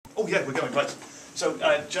Oh yeah, we're going, right. So,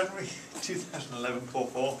 January 2011, core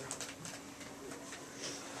 4.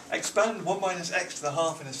 Expand 1 minus x to the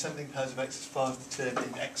half in ascending powers of x as far as the term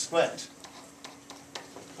in x squared.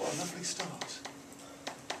 What a lovely start.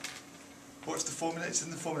 What's the formula? It's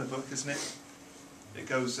in the formula book, isn't it? It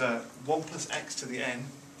goes 1 plus x to the n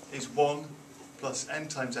is 1 plus n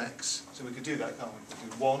times x. So we could do that, can't we? We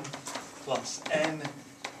could do 1 plus n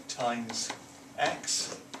times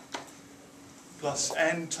x plus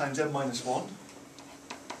n times n minus 1.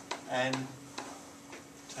 N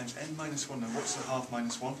times n minus 1. Now what's the half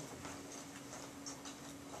minus 1?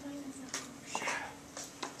 Yeah,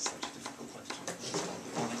 such a difficult question.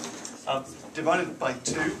 Divided by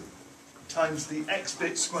 2 times the x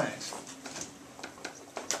bit squared.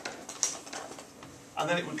 And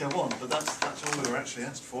then it would go on, but that's all we were actually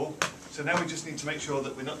asked for. So now we just need to make sure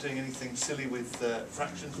that we're not doing anything silly with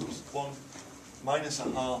fractions. 1 minus a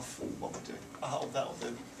half, what we're doing, that'll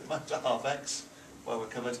do, minus a half x, well we're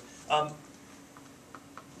covered. Now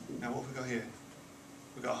what have we got here?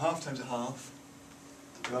 We've got a half times a half,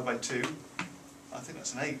 divided by 2. I think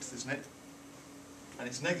that's an eighth, isn't it? And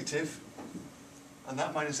it's negative, and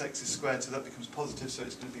that minus x is squared, so that becomes positive, so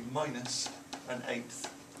it's going to be minus an eighth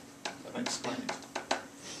of x squared.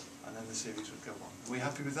 And then the series would go on. Are we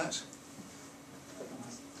happy with that?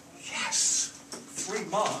 Yes! 3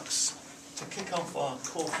 marks to kick off our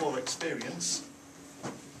core 4 experience.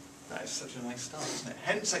 That is such a nice start, isn't it?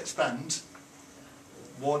 Hence expand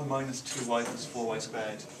 1 minus 2y plus 4y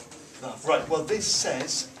squared. Right, well this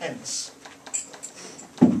says hence.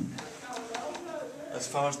 As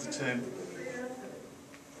far as the term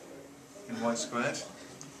in y squared.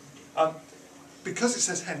 Because it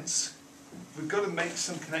says hence, we've got to make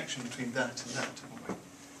some connection between that and that, haven't we?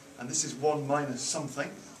 And this is 1 minus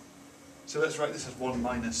something. So let's write this as 1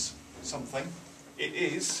 minus something. It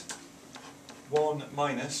is 1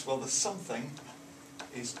 minus, well the something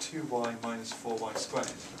is 2y minus 4y squared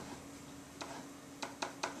to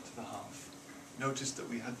the half. Notice that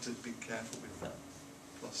we had to be careful with that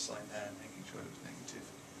plus sign there, making sure it was negative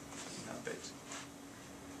in that bit.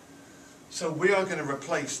 So we are going to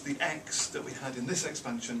replace the x that we had in this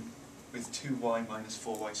expansion with 2y minus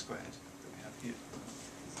 4y squared that we have here.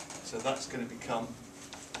 So that's going to become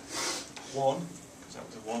 1, because that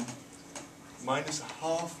was a 1, minus a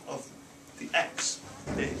half of the x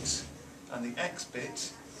bit, and the x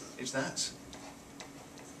bit is that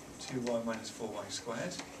 2y minus 4y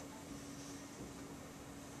squared.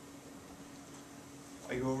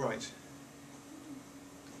 Are you all right?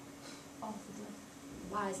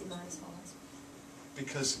 Why is it minus 4y?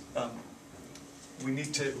 Because we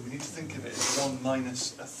need to think of it as 1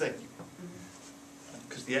 minus a thing,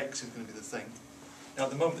 because the x is going to be the thing. Now at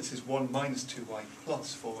the moment this is 1 minus 2y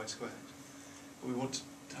plus 4y squared, but we want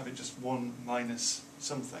to have it just 1 minus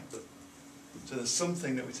something. So the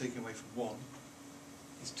something that we're taking away from 1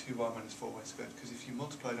 is 2y minus 4y squared, because if you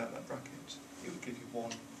multiplied out that bracket, it would give you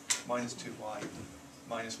 1 minus 2y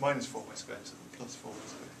minus 4y squared, so plus 4y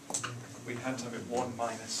squared. We had to have it 1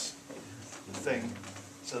 minus the thing,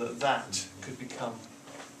 so that that could become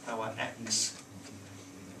our x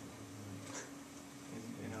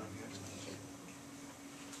in our new expansion.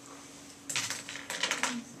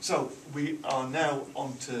 So we are now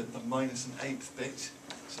on to the minus an eighth bit.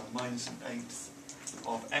 So minus an eighth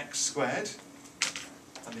of x squared,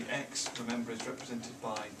 and the x, remember, is represented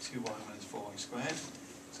by 2y minus 4y squared,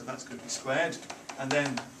 so that's going to be squared, and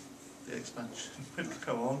then the expansion will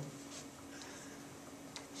go on.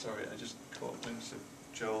 Sorry, I just caught a glimpse of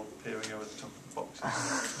Joel peering over the top of the box.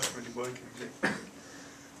 It's not really working, is it?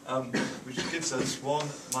 Which gives us 1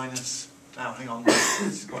 minus, now hang on, this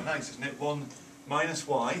is quite nice, isn't it? 1 minus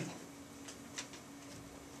y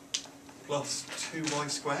plus 2y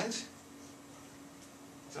squared. Is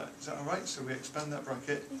that alright? So we expand that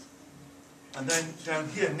bracket. And then down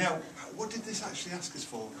here, now, what did this actually ask us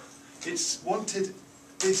for? It's wanted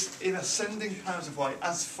this in ascending powers of y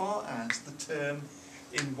as far as the term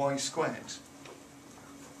in y squared.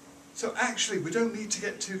 So actually, we don't need to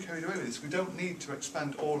get too carried away with this. We don't need to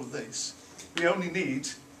expand all of this. We only need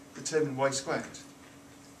the term in y squared.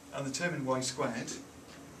 And the term in y squared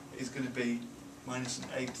is going to be minus an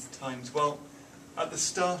eighth times, well, at the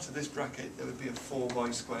start of this bracket there would be a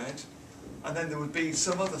 4y squared, and then there would be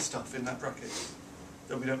some other stuff in that bracket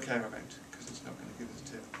that we don't care about, because it's not going to give us a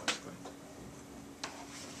term in y squared.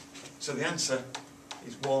 So the answer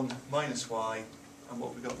is 1 minus y, and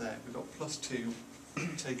what we've got there, we've got plus 2,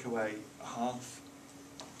 take away a half,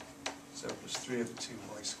 so plus 3 over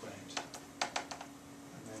 2y squared.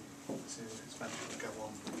 And then the series of expansion will go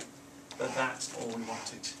on. But that's all we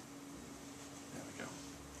wanted. There we go.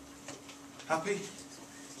 Happy?